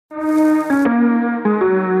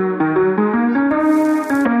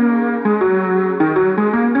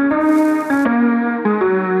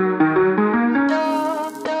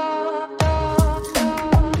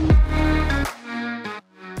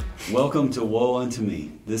Welcome to Woe Unto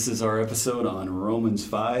Me. This is our episode on Romans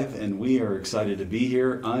 5, and we are excited to be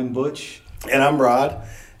here. I'm Butch. And I'm Rod,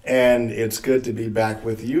 and it's good to be back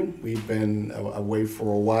with you. We've been away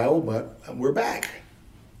for a while, but we're back.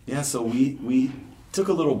 Yeah, so we took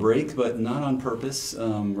a little break, but not on purpose.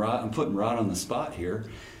 I'm putting Rod on the spot here,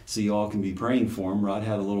 so you all can be praying for him. Rod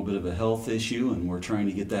had a little bit of a health issue, and we're trying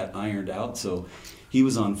to get that ironed out, so he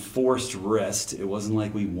was on forced rest. It wasn't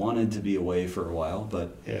like we wanted to be away for a while,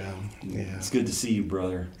 but yeah. It's good to see you,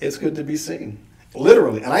 brother. It's good to be seen.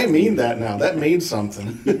 Literally, and I mean that now. That means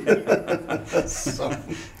something.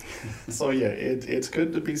 So yeah, it's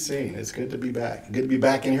good to be seen. It's good to be back. Good to be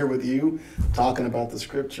back in here with you, talking about the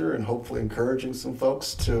scripture and hopefully encouraging some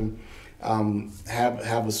folks to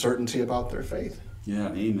have a certainty about their faith.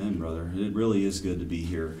 Yeah, amen, brother. It really is good to be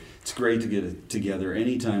here. It's great to get together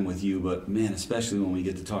anytime with you, but man, especially when we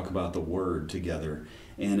get to talk about the Word together.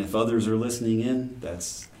 And if others are listening in,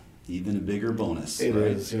 that's even a bigger bonus. It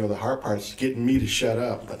is. The hard part's getting me to shut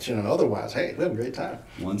up. But, otherwise, hey, we have a great time.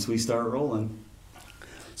 Once we start rolling.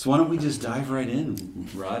 So why don't we just dive right in,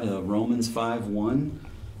 Rod? Romans 5:1.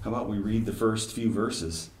 How about we read the first few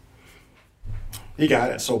verses? You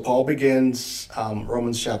got it. So Paul begins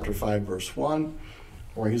Romans chapter 5, verse 1,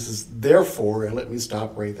 where he says, therefore, and let me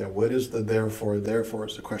stop right there. What is the therefore? Therefore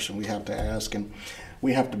is the question we have to ask. And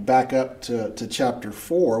we have to back up to chapter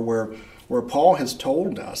 4, where Paul has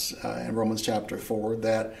told us in Romans chapter 4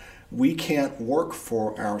 that we can't work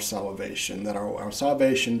for our salvation, that our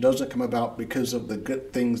salvation doesn't come about because of the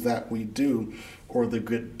good things that we do or the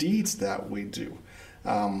good deeds that we do.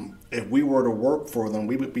 If we were to work for them,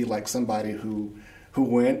 we would be like somebody who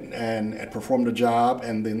went and performed a job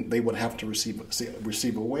and then they would have to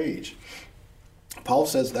receive a wage. Paul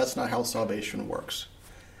says that's not how salvation works.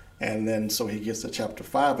 And then so he gets to chapter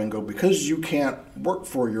 5 and go, because you can't work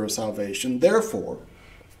for your salvation, therefore,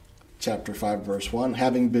 chapter 5, verse 1,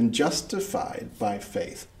 having been justified by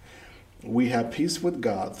faith, we have peace with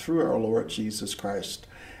God through our Lord Jesus Christ.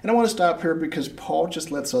 And I want to stop here because Paul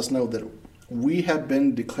just lets us know that we have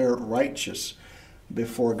been declared righteous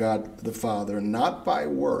before God the Father, not by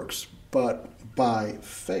works, but by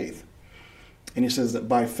faith. And he says that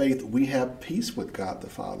by faith we have peace with God the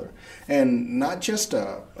Father. And not just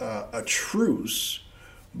a truce,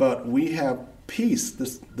 but we have peace,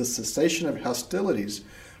 the cessation of hostilities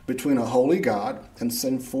between a holy God and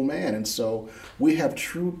sinful man. And so we have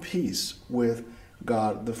true peace with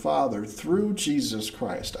God the Father through Jesus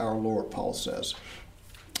Christ, our Lord, Paul says.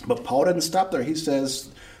 But Paul doesn't stop there. He says,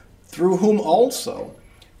 through whom also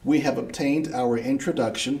we have obtained our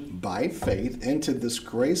introduction by faith into this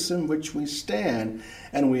grace in which we stand,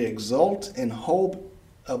 and we exult in hope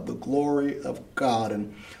of the glory of God.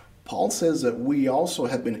 And Paul says that we also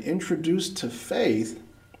have been introduced to faith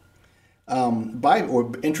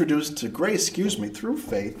introduced to grace, through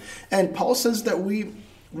faith. And Paul says that we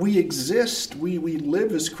exist, we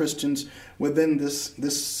live as Christians within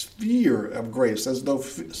this sphere of grace, as though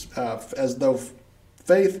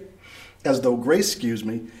grace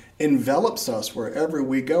envelops us wherever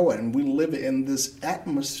we go, and we live in this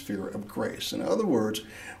atmosphere of grace. In other words,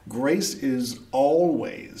 grace is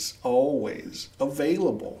always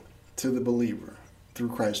available to the believer through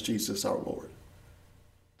Christ Jesus our Lord.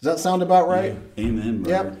 Does that sound about right? Yeah. Amen,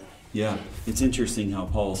 brother. Yep. Yeah, it's interesting how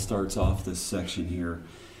Paul starts off this section here.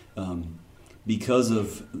 Because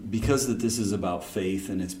that this is about faith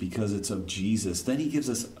and it's because it's of Jesus, then he gives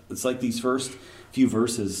us, it's like these first few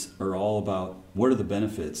verses are all about what are the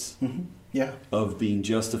benefits of being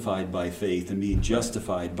justified by faith and being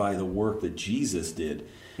justified by the work that Jesus did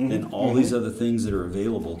and all these other things that are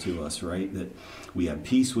available to us, right? That we have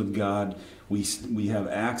peace with God, we have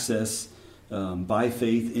access by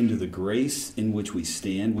faith into the grace in which we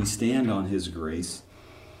stand on his grace.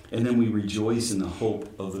 And then we rejoice in the hope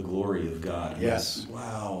of the glory of God. Yes.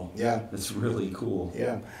 Wow. Yeah. That's really cool.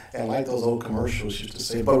 Yeah. And like those old commercials used to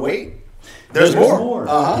say, but wait, there's more.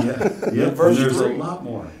 Yeah. Verse there's 3. A lot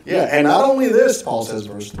more. Yeah. And not only this, Paul says,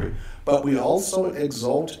 verse 3, but we also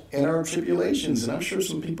exult in our tribulations. And I'm sure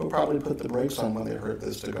some people probably put the brakes on when they heard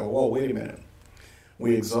this to go, whoa, wait a minute.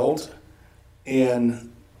 We exult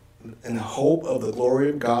in hope of the glory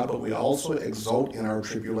of God, but we also exult in our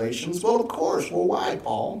tribulations. Well, of course. Well, why,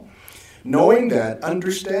 Paul?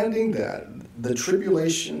 Understanding that the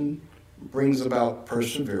tribulation brings about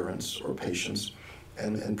perseverance or patience,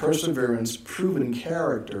 and perseverance, proven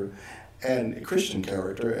character, and Christian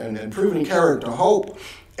character, and proven character, hope.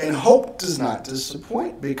 And hope does not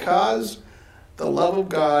disappoint because the love of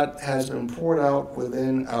God has been poured out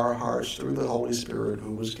within our hearts through the Holy Spirit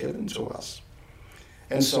who was given to us.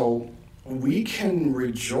 And so we can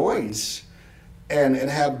rejoice and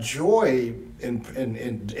have joy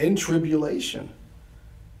in tribulation.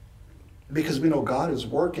 Because we know God is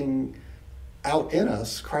working out in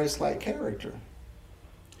us Christ-like character.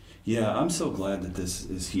 Yeah, I'm so glad that this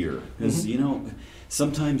is here. Because,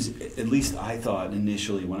 sometimes, at least I thought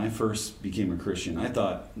initially when I first became a Christian, I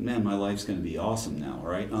thought, man, my life's going to be awesome now,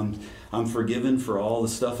 right? I'm forgiven for all the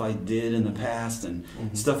stuff I did in the past and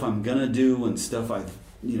stuff I'm going to do and stuff I've,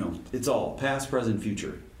 it's all past, present,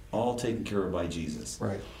 future, all taken care of by Jesus.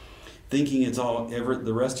 Right. Thinking it's all,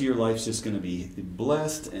 the rest of your life's just going to be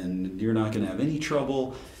blessed and you're not going to have any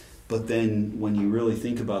trouble. But then when you really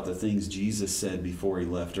think about the things Jesus said before he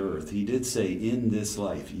left earth, he did say, in this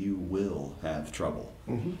life you will have trouble.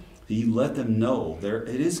 Mm-hmm. He let them know it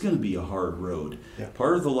is going to be a hard road. Yeah.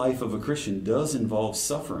 Part of the life of a Christian does involve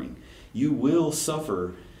suffering. You will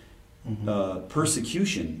suffer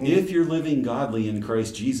persecution if you're living godly in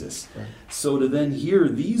Christ Jesus. Right. So to then hear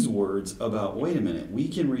these words about, wait a minute, we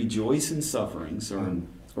can rejoice in sufferings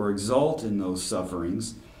or exalt in those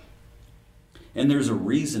sufferings. And there's a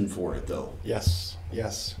reason for it, though. Yes.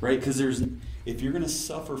 Right? Because if you're going to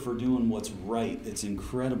suffer for doing what's right, it's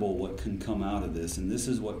incredible what can come out of this. And this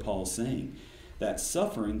is what Paul's saying. That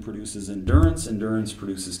suffering produces endurance, endurance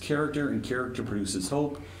produces character, and character produces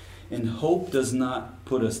hope. And hope does not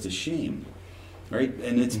put us to shame. Right?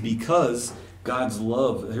 And it's because God's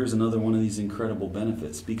love, here's another one of these incredible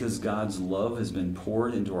benefits, because God's love has been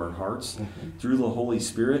poured into our hearts through the Holy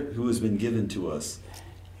Spirit who has been given to us.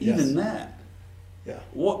 Even that. Yeah.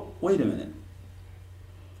 Wait a minute.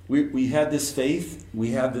 We had this faith.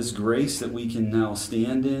 We have this grace that we can now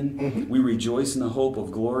stand in. Mm-hmm. We rejoice in the hope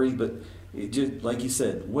of glory. But like you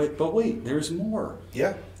said, wait, there's more.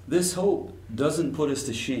 Yeah. This hope doesn't put us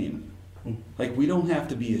to shame. Mm-hmm. Like, we don't have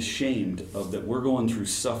to be ashamed of that we're going through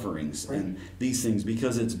sufferings and these things,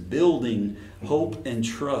 because it's building hope and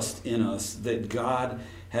trust in us that God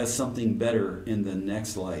has something better in the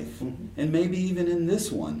next life. And maybe even in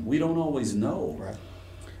this one. We don't always know. Right.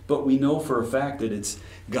 But we know for a fact that it's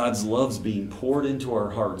God's love's being poured into our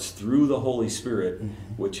hearts through the Holy Spirit,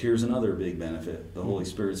 which here's another big benefit. The Holy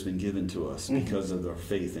Spirit's been given to us because of our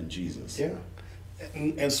faith in Jesus. Yeah.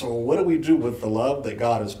 And so what do we do with the love that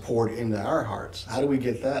God has poured into our hearts? How do we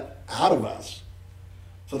get that out of us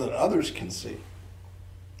so that others can see?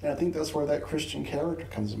 And I think that's where that Christian character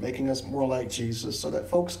comes in, making us more like Jesus so that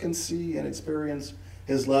folks can see and experience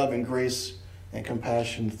his love and grace and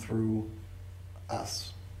compassion through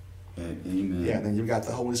us. Amen. Yeah, and then you've got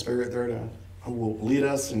the Holy Spirit there who will lead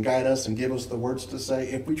us and guide us and give us the words to say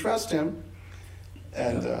if we trust him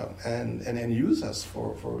and use us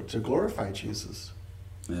to glorify Jesus.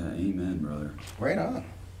 Yeah, amen, brother. Right on.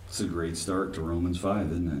 It's a great start to Romans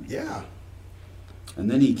 5, isn't it? Yeah. And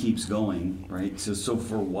then he keeps going, right? So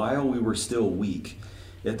for while we were still weak,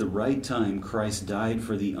 at the right time Christ died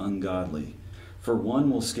for the ungodly. For one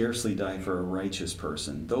will scarcely die for a righteous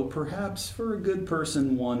person, though perhaps for a good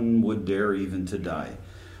person one would dare even to die.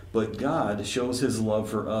 But God shows his love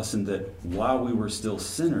for us in that while we were still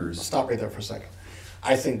sinners... Stop right there for a second.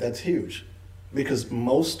 I think that's huge. Because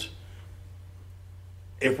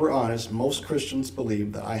if we're honest, most Christians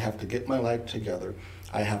believe that I have to get my life together.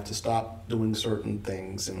 I have to stop doing certain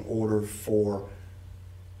things in order for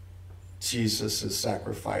Jesus'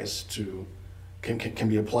 sacrifice can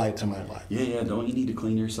be applied to my life. Yeah. Don't you need to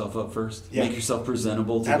clean yourself up first? Yeah. Make yourself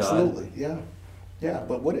presentable to God? Absolutely, yeah.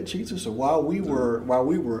 But what did Jesus do? While we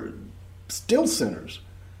were still sinners,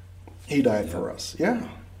 he died for us. Yeah.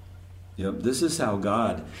 Yep. This is how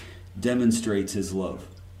God demonstrates his love.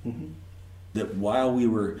 That while we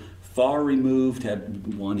were far removed,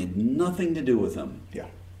 had wanted nothing to do with him,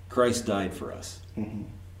 Christ died for us.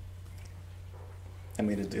 I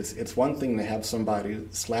mean, it's one thing to have somebody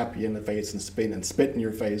slap you in the face and spit in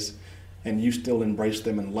your face, and you still embrace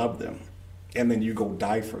them and love them, and then you go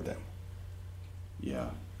die for them. Yeah.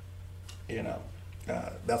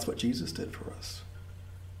 That's what Jesus did for us.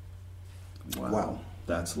 Wow.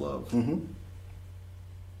 That's love.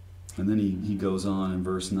 And then he goes on in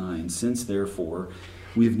verse 9, since therefore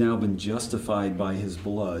we have now been justified by his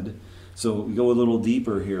blood. So we go a little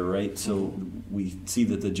deeper here, right? So we see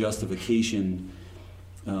that the justification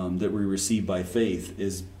that we receive by faith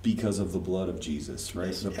is because of the blood of Jesus,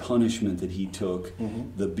 right? The punishment that he took,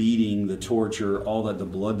 the beating, the torture, all that, the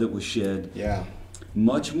blood that was shed. Yeah.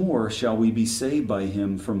 Much more shall we be saved by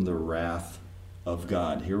him from the wrath of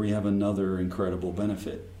God. Here we have another incredible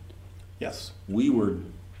benefit. Yes.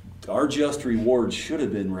 Our just reward should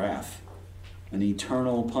have been wrath, an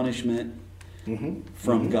eternal punishment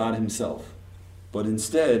from God himself. But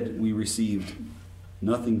instead, we received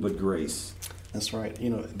nothing but grace. That's right. You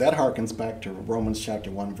know, that harkens back to Romans chapter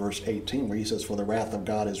 1, verse 18, where he says, "For the wrath of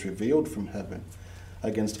God is revealed from heaven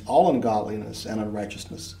against all ungodliness and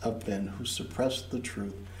unrighteousness of men who suppress the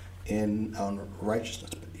truth in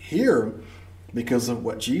unrighteousness." But here, because of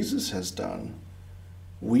what Jesus has done,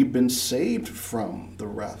 we've been saved from the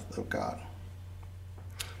wrath of God.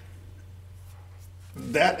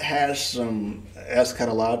 That has some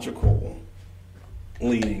eschatological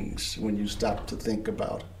leanings when you stop to think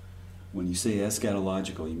about. When you say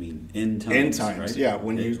eschatological, you mean end times. End times, right? yeah.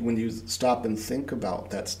 When you stop and think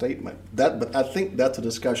about that statement, but I think that's a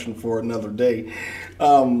discussion for another day.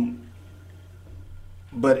 But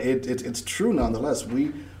it's true nonetheless.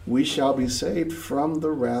 We shall be saved from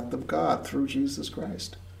the wrath of God through Jesus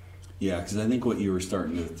Christ. Yeah, because I think what you were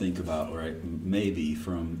starting to think about, right, maybe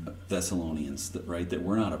from Thessalonians, right, that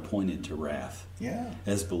we're not appointed to wrath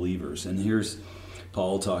as believers. And here's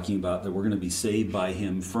Paul talking about that we're going to be saved by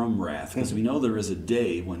him from wrath, because we know there is a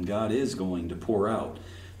day when God is going to pour out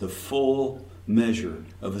the full measure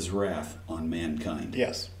of his wrath on mankind.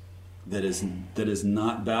 Yes. That is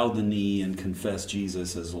not bowed the knee and confess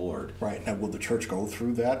Jesus as Lord. Right. Now, will the church go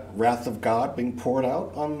through that wrath of God being poured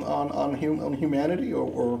out on humanity,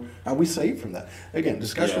 or are we saved from that? Again,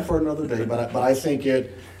 discussion for another day, but I think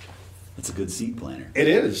it's a good seed planter. It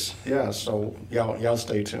is. Yeah, so y'all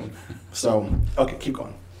stay tuned. So, okay, keep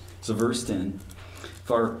going. So verse 10,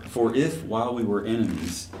 For if while we were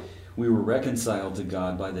enemies, we were reconciled to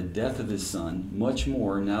God by the death of his Son, much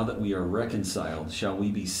more, now that we are reconciled, shall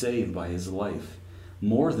we be saved by his life.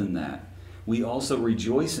 More than that, we also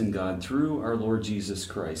rejoice in God through our Lord Jesus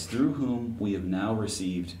Christ, through whom we have now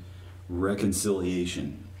received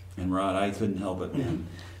reconciliation. And Rod, I couldn't help it, man.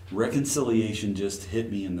 Reconciliation just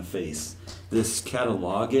hit me in the face. This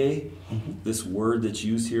kataloge, this word that's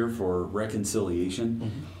used here for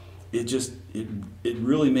reconciliation, it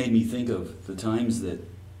really made me think of the times that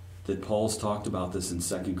Paul's talked about this in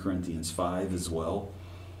 2 Corinthians 5 as well.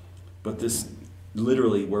 But this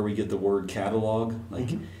literally where we get the word catalog, like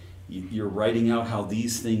you're writing out how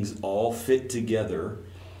these things all fit together,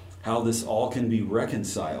 how this all can be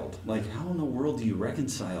reconciled. Like, how in the world do you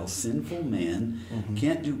reconcile sinful man,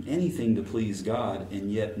 can't do anything to please God, and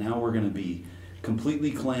yet now we're going to be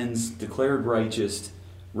completely cleansed, declared righteous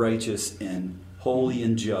and holy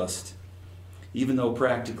and just, even though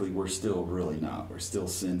practically we're still really not. We're still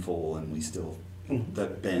sinful and we still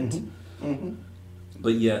that bent.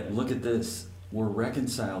 But yet, look at this. We're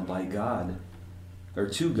reconciled by God, or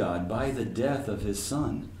to God, by the death of his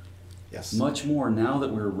Son. Yes. Much more, now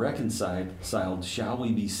that we're reconciled, shall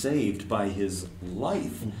we be saved by his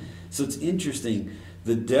life. So it's interesting.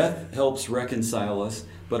 The death helps reconcile us,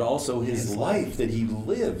 but also his life that he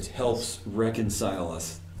lived helps reconcile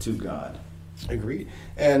us to God. Agreed.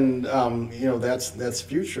 And that's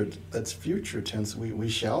future tense. We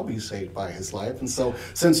shall be saved by his life. And so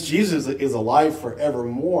since Jesus is alive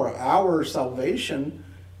forevermore, our salvation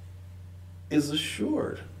is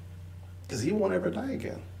assured, because he won't ever die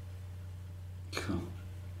again.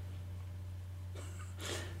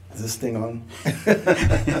 Is this thing on?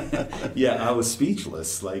 Yeah, I was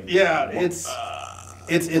speechless. Like, it's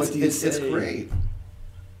great.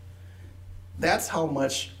 That's how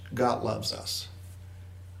much God loves us.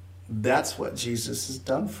 That's what Jesus has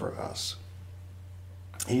done for us.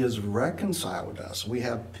 He has reconciled us. We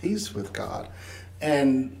have peace with God.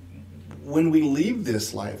 And when we leave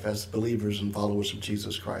this life as believers and followers of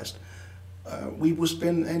Jesus Christ, we will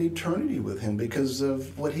spend an eternity with him because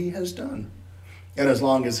of what he has done. And as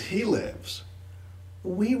long as he lives,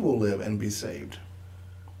 we will live and be saved.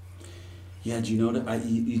 Yeah, do you know that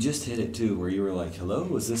you just hit it too, where you were like,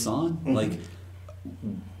 hello, is this on? Like,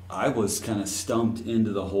 I was kind of stumped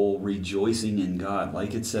into the whole rejoicing in God.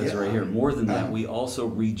 Like it says right here, more than that, we also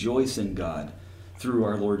rejoice in God through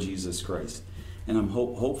our Lord Jesus Christ. And I'm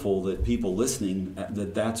hopeful that people listening,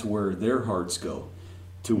 that's where their hearts go,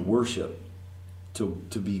 to worship,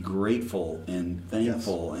 to be grateful and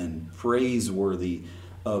thankful and praiseworthy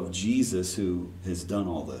of Jesus, who has done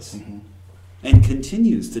all this and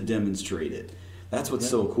continues to demonstrate it. That's what's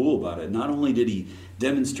so cool about it. Not only did he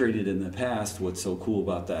demonstrate it in the past, what's so cool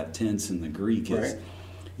about that tense in the Greek is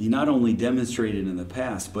he not only demonstrated in the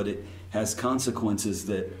past, but it has consequences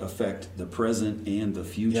that affect the present and the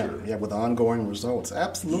future. Yeah, with ongoing results.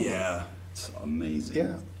 Absolutely. Yeah, it's amazing.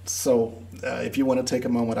 Yeah. So if you want to take a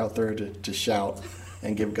moment out there to shout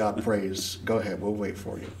and give God praise, go ahead. We'll wait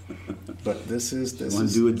for you. But this is... If you want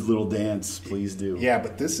to do a little dance, please do. Yeah,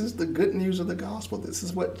 but this is the good news of the gospel. This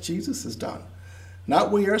is what Jesus has done.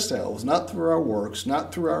 Not we ourselves, not through our works,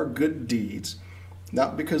 not through our good deeds,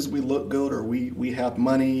 not because we look good or we have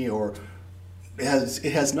money, or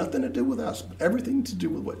it has nothing to do with us, but everything to do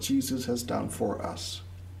with what Jesus has done for us.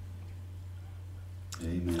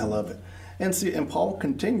 Amen. I love it. And Paul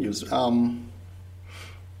continues,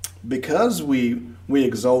 because we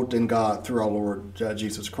exult in God through our Lord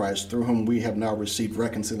Jesus Christ, through whom we have now received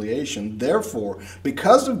reconciliation. Therefore,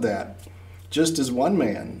 because of that, just as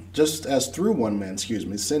through one man,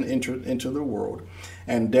 sin entered into the world,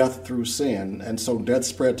 and death through sin, and so death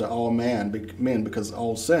spread to all men because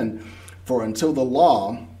all sin. For until the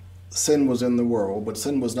law, sin was in the world, but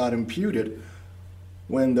sin was not imputed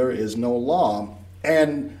when there is no law.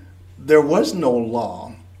 And there was no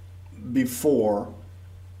law before.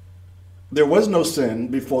 There was no sin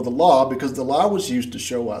before the law, because the law was used to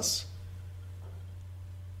show us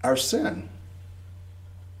our sin.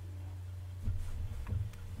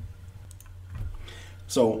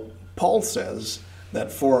 So Paul says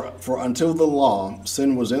that for until the law,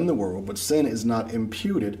 sin was in the world, but sin is not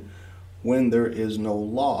imputed when there is no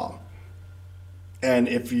law. And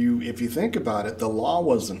if you think about it, the law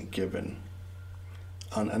wasn't given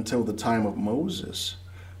until the time of Moses.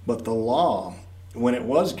 But the law, when it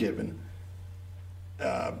was given,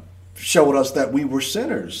 showed us that we were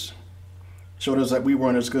sinners, showed us that we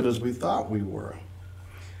weren't as good as we thought we were.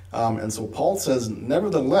 And so Paul says,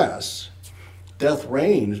 nevertheless, death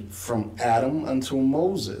reigned from Adam until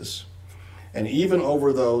Moses, and even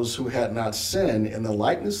over those who had not sinned, in the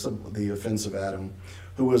likeness of the offense of Adam,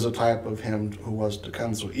 who was a type of him who was to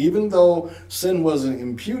come. So even though sin wasn't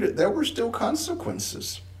imputed, there were still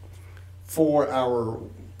consequences for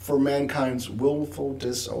mankind's willful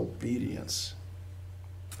disobedience.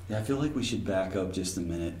 Yeah, I feel like we should back up just a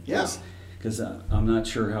minute. Yeah. Because I'm not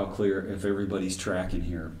sure how clear, if everybody's tracking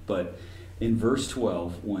here. But in verse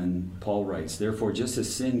 12, when Paul writes, therefore, just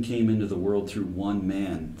as sin came into the world through one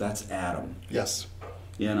man, that's Adam. Yes.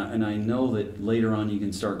 Yeah, and I know that later on you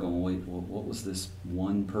can start going, wait, well, what was this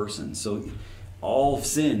one person? So all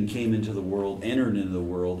sin came into the world, entered into the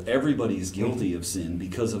world. Everybody's guilty of sin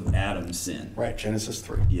because of Adam's sin. Right, Genesis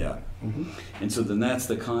 3. Yeah. Mm-hmm. And so then that's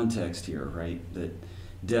the context here, right? That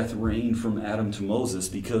death reigned from Adam to Moses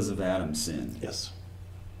because of Adam's sin. Yes.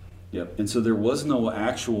 Yep. And so there was no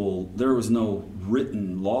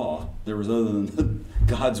written law. There was, other than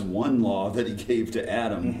God's one law that he gave to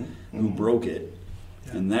Adam, who broke it.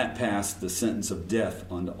 Yeah. And that passed the sentence of death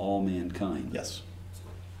onto all mankind. Yes.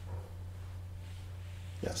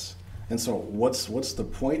 Yes. And so what's the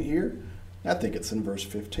point here? I think it's in verse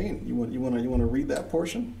 15. You want to read that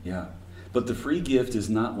portion? Yeah. But the free gift is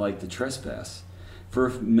not like the trespass. For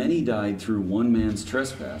if many died through one man's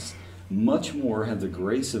trespass, much more have the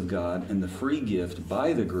grace of God and the free gift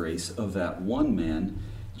by the grace of that one man,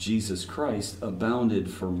 Jesus Christ, abounded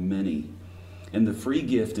for many. And the free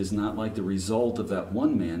gift is not like the result of that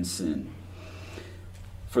one man's sin.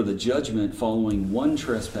 For the judgment following one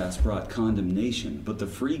trespass brought condemnation, but the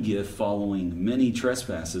free gift following many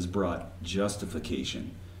trespasses brought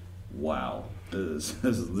justification. Wow. This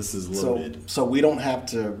is loaded. So we don't have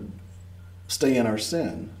to stay in our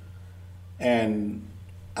sin, and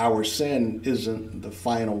our sin isn't the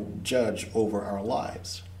final judge over our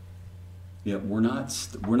lives. Yeah, we're not.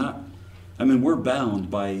 I mean, we're bound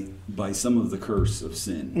by some of the curse of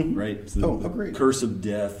sin, right? Agreed. Curse of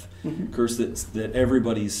death, curse that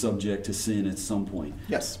everybody's subject to sin at some point.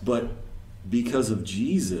 Yes. But because of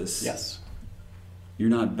Jesus, yes, you're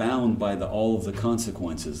not bound by all of the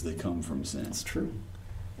consequences that come from sin. That's true,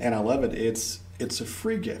 and I love it. It's a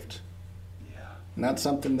free gift. Not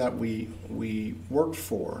something that we worked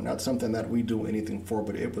for, not something that we do anything for,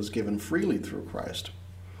 but it was given freely through Christ.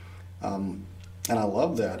 And I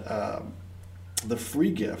love that. The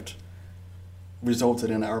free gift resulted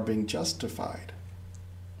in our being justified.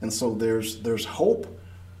 And so there's hope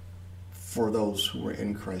for those who are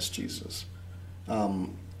in Christ Jesus.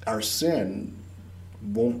 Our sin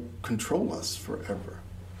won't control us forever.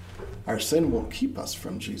 Our sin won't keep us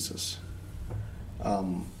from Jesus.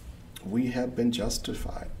 We have been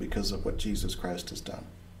justified because of what Jesus Christ has done.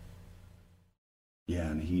 Yeah,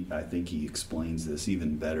 and I think he explains this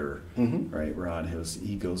even better, right, Rod?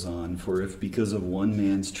 He goes on, for if because of one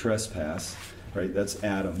man's trespass, right, that's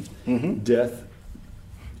Adam, death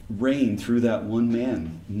reigned through that one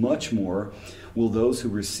man, much more will those who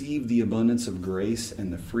receive the abundance of grace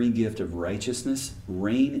and the free gift of righteousness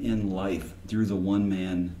reign in life through the one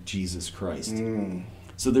man, Jesus Christ.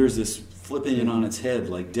 So there's this flipping it on its head,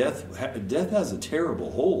 like death has a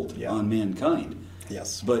terrible hold on mankind.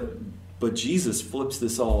 Yes. But Jesus flips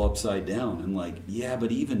this all upside down and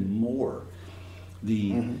but even more.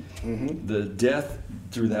 The death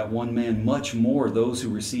through that one man, much more those who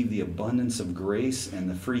receive the abundance of grace and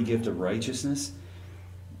the free gift of righteousness,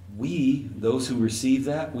 we, those who receive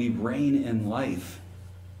that, we reign in life.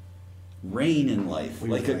 Reign in life.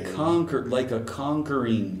 Like a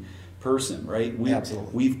conquering person, right?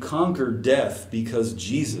 Absolutely. We've conquered death because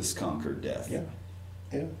Jesus conquered death. Yeah.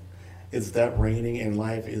 Yeah. Is that reigning in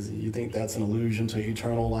life? You think that's an allusion to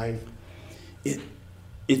eternal life?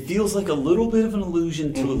 It feels like a little bit of an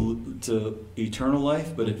allusion to eternal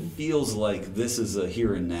life, but it feels like this is a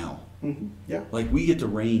here and now. Mm-hmm. Yeah. Like we get to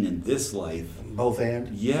reign in this life. Both and?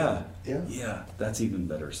 Yeah. Yeah. Yeah. That's even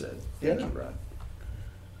better said. Yeah. Thank you, Rod.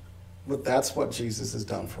 But that's what Jesus has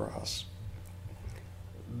done for us.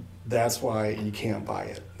 That's why you can't buy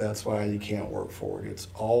it. That's why you can't work for it. It's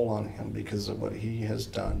all on him because of what he has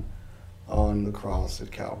done on the cross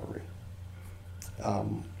at Calvary.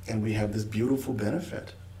 And we have this beautiful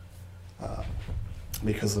benefit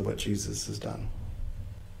because of what Jesus has done.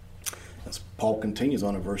 As Paul continues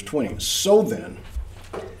on in verse 20. So then,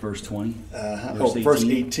 Verse 20? verse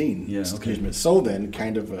 18. Yeah, Excuse okay. me. So then,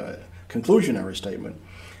 kind of a conclusionary statement.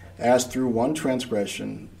 As through one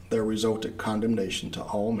transgression there resulted condemnation to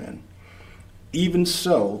all men, even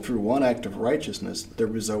so through one act of righteousness there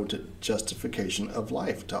resulted justification of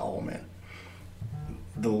life to all men.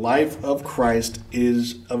 The life of Christ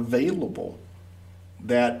is available.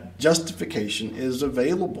 That justification is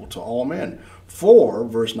available to all men. For,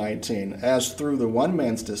 verse 19, as through the one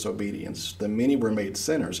man's disobedience the many were made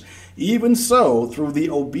sinners, even so through the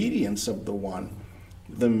obedience of the one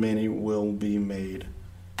the many will be made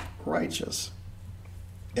righteous.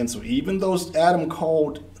 And so even though Adam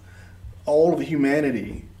called all of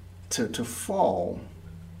humanity to fall,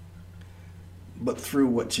 but through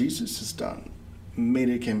what Jesus has done,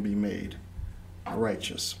 many can be made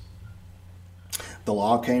righteous. The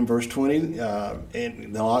law came, verse 20,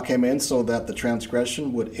 and the law came in so that the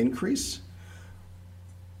transgression would increase.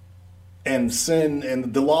 And sin,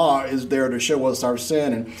 and the law is there to show us our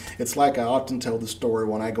sin. And it's like I often tell the story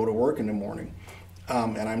when I go to work in the morning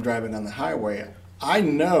and I'm driving on the highway. I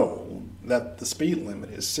know that the speed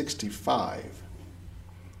limit is 65.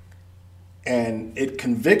 And it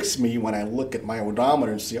convicts me when I look at my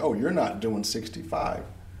odometer and see, oh, you're not doing 65.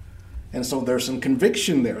 And so there's some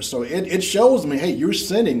conviction there. So it shows me, hey, you're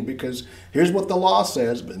sinning because here's what the law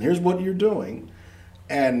says, but here's what you're doing.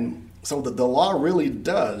 And so the law really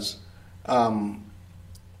does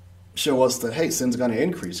show us that, hey, sin's going to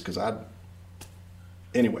increase because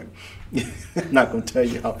anyway, I'm not going to tell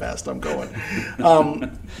you how fast I'm going.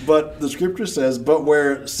 But the scripture says, but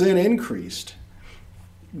where sin increased,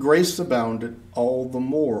 grace abounded all the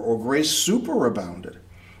more, or grace superabounded,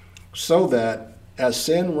 so that as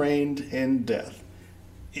sin reigned in death,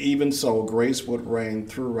 even so grace would reign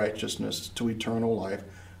through righteousness to eternal life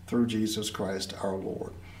through Jesus Christ our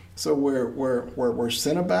Lord. So where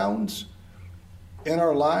sin abounds in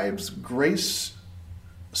our lives, grace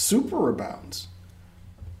superabounds.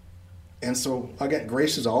 And so, again,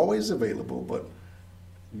 grace is always available, but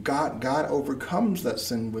God overcomes that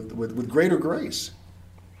sin with greater grace.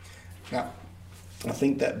 Now, I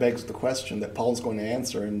think that begs the question that Paul's going to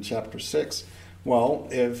answer in chapter 6. Well,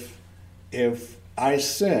 if I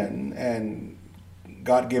sin and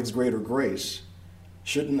God gives greater grace,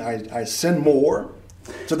 shouldn't I sin more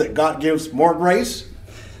so that God gives more grace?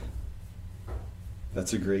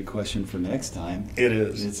 That's a great question for next time. It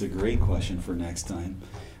is. It's a great question for next time.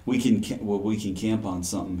 We can camp on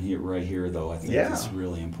something right here, though. I think it's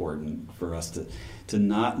really important for us to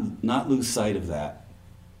not lose sight of that.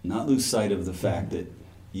 Not lose sight of the fact that,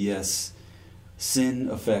 yes, sin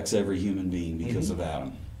affects every human being because of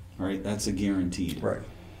Adam, right? That's a guaranteed. Right.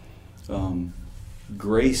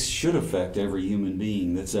 Grace should affect every human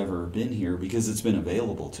being that's ever been here because it's been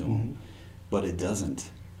available to them, but it doesn't,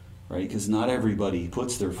 right? Because not everybody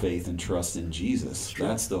puts their faith and trust in Jesus.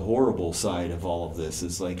 That's the horrible side of all of this.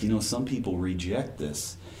 Is like, some people reject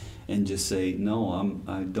this and just say, no,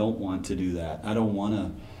 I don't want to do that. I don't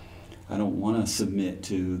want to submit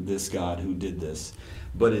to this God who did this.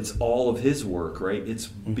 But it's all of his work, right? It's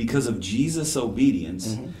because of Jesus'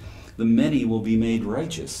 obedience, the many will be made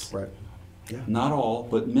righteous. Right. Yeah. Not all,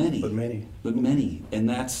 but many. But many. But many. And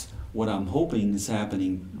that's what I'm hoping is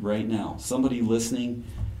happening right now. Somebody listening,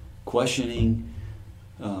 questioning,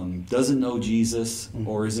 doesn't know Jesus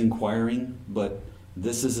or is inquiring, but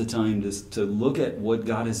this is a time to look at what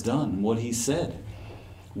God has done, what he said.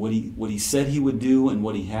 What he said he would do and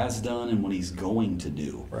what he has done and what he's going to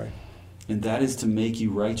do. Right. And that is to make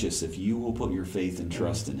you righteous if you will put your faith and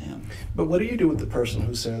trust in him. But what do you do with the person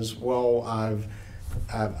who says, well, I've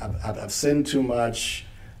sinned too much,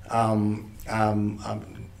 God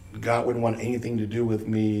wouldn't want anything to do with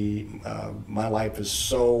me, my life is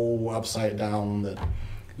so upside down that...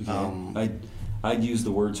 I'd use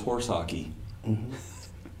the words horse hockey. Mm-hmm.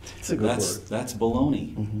 It's a good word. That's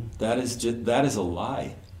baloney. Mm-hmm. That is a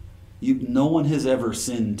lie. No one has ever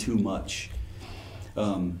sinned too much.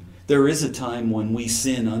 There is a time when we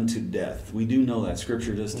sin unto death. We do know that.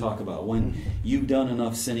 Scripture does talk about when you've done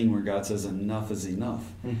enough sinning where God says enough is enough.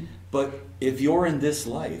 Mm-hmm. But if you're in this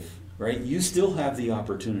life, right, you still have the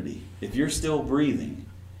opportunity. If you're still breathing,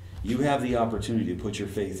 you have the opportunity to put your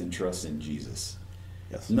faith and trust in Jesus.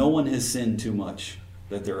 Yes. No one has sinned too much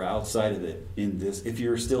that they're outside of it in this, if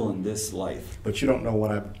you're still in this life. But you don't know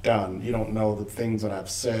what I've done. You don't know the things that I've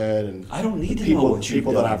said, and I don't need to know what you've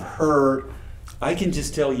people done. that I've heard. I can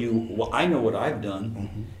just tell you, well, I know what I've done,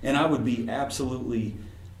 Mm-hmm. and I would be absolutely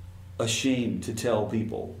ashamed to tell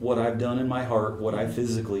people what I've done in my heart, what I've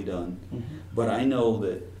physically done. Mm-hmm. But I know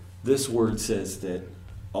that this word says that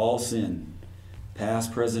all sin,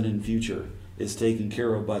 past, present, and future, is taken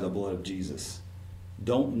care of by the blood of Jesus.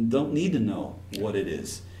 Don't need to know what it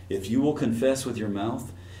is. If you will confess with your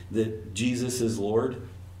mouth that Jesus is Lord,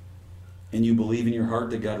 and you believe in your heart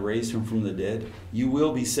that God raised him from the dead, you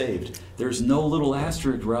will be saved. There's no little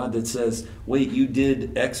asterisk, Rod, that says, wait, you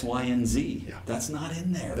did X, Y, and Z. Yeah. That's not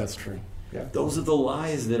in there. That's true. Yeah. Those are the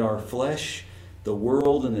lies that our flesh, the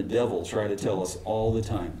world, and the devil try to tell us all the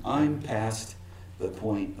time. I'm past the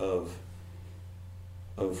point of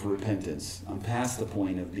repentance. I'm past the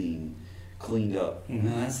point of being cleaned up. Mm-hmm.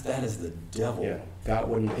 And that is the devil. Yeah.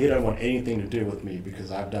 He doesn't want anything to do with me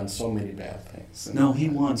because I've done so many bad things. And No, he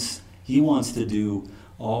wants to do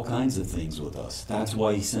all kinds of things with us. That's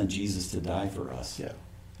why he sent Jesus to die for us. Yeah.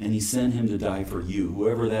 And he sent him to die for you,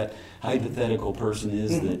 whoever that hypothetical person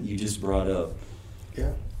is that you just brought up.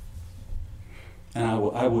 Yeah. And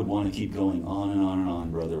I would want to keep going on and on and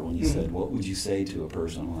on, brother, when you said, what would you say to a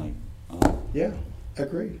person like, Yeah,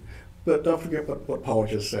 agreed. But don't forget what Paul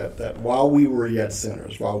just said, that while we were yet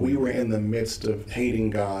sinners, while we were in the midst of hating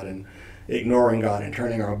God and ignoring God and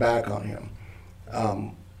turning our back on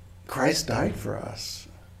him, Christ died for us.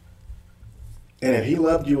 And if he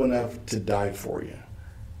loved you enough to die for you,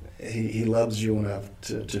 he loves you enough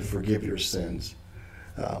to forgive your sins.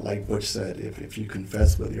 Like Butch said, if you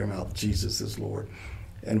confess with your mouth Jesus is Lord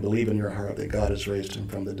and believe in your heart that God has raised him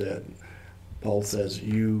from the dead, Paul says,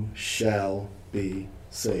 you shall be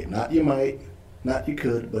saved. Not you might, not you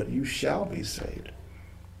could, but you shall be saved.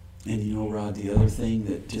 and you know, Rod, the other thing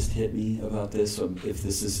that just hit me about this,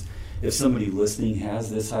 if somebody listening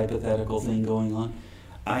has this hypothetical thing going on,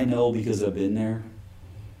 I know because I've been there,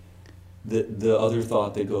 the other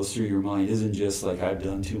thought that goes through your mind isn't just like, I've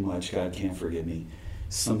done too much, God can't forgive me.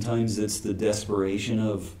 Sometimes it's the desperation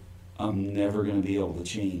of, I'm never going to be able to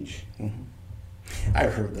change. Mm-hmm.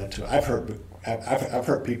 I've heard that too. I've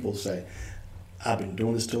heard people say, I've been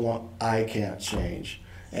doing this too long, I can't change.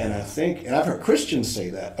 And I've heard Christians say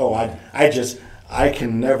that, I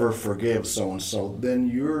can never forgive so-and-so. Then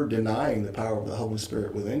you're denying the power of the Holy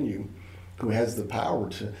Spirit within you, who has the power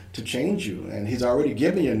to change you. And he's already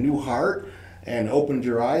given you a new heart and opened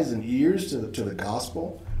your eyes and ears to the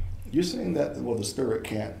gospel. You're saying that, well, the Spirit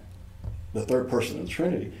can't, the third person of the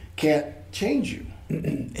Trinity, can't change you.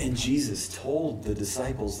 And Jesus told the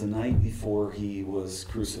disciples the night before he was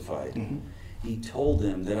crucified, he told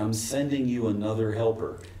them that I'm sending you another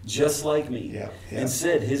helper, just like me, and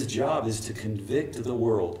said his job is to convict the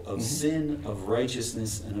world of sin, of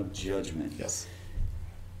righteousness, and of judgment. Yes.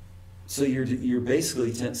 So you're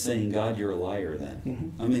basically saying, God, you're a liar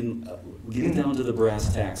then. I mean, get it down to the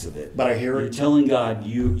brass tacks of it. But I hear You're telling God,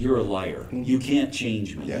 you're a liar. You can't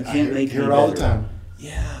change me. Yeah, You can't make me hear it better. all the time.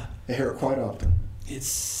 Yeah. I hear it quite often. It's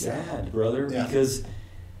sad, brother, Yeah. because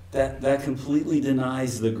that completely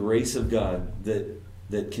denies the grace of God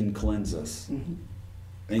that can cleanse us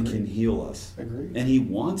and can heal us. Agreed. And he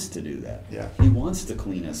wants to do that. Yeah. He wants to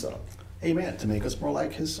clean us up. Amen. To make us more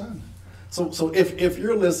like his son. So if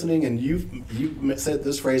you're listening and you've said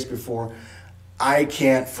this phrase before, I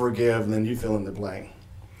can't forgive, then you fill in the blank,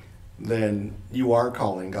 then you are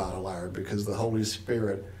calling God a liar, because the Holy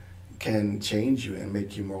Spirit can change you and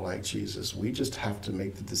make you more like Jesus. We just have to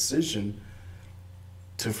make the decision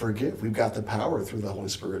to forgive. We've got the power through the Holy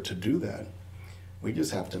Spirit to do that. We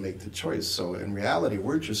just have to make the choice. So in reality,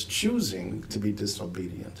 we're just choosing to be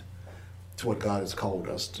disobedient to what God has called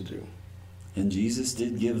us to do. And Jesus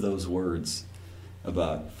did give those words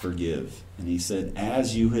about forgive. And he said,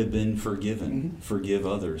 as you have been forgiven, forgive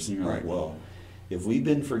others. And you're like, well, if we've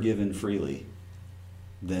been forgiven freely,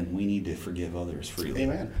 then we need to forgive others freely.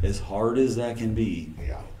 Amen. As hard as that can be.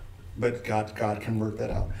 Yeah. But God can work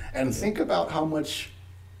that out. And think about how much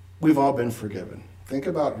we've all been forgiven. Think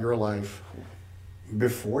about your life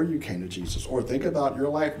before you came to Jesus. Or think about your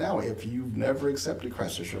life now if you've never accepted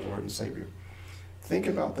Christ as your Lord and Savior. Think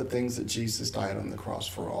about the things that Jesus died on the cross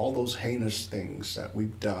for, all those heinous things that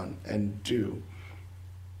we've done and do.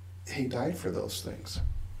 He died for those things.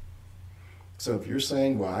 So if you're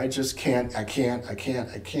saying, well, I just can't, I can't,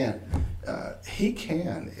 he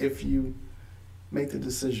can if you make the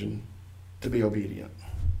decision to be obedient.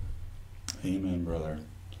 Amen, brother.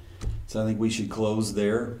 So I think we should close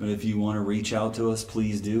there. But if you want to reach out to us,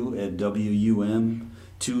 please do at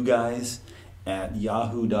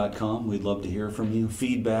wum2guys@yahoo.com. We'd love to hear from you.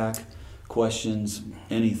 Feedback, questions,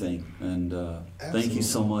 anything. And thank you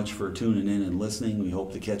so much for tuning in and listening. We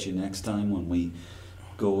hope to catch you next time when we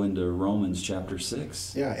go into Romans chapter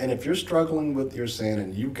 6. Yeah, and if you're struggling with your sin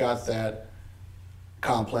and you've got that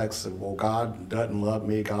complex of, well, God doesn't love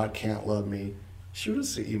me, God can't love me, shoot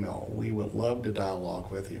us an email. We would love to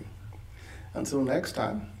dialogue with you. Until next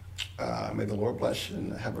time, may the Lord bless you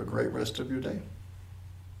and have a great rest of your day.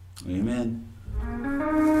 Amen.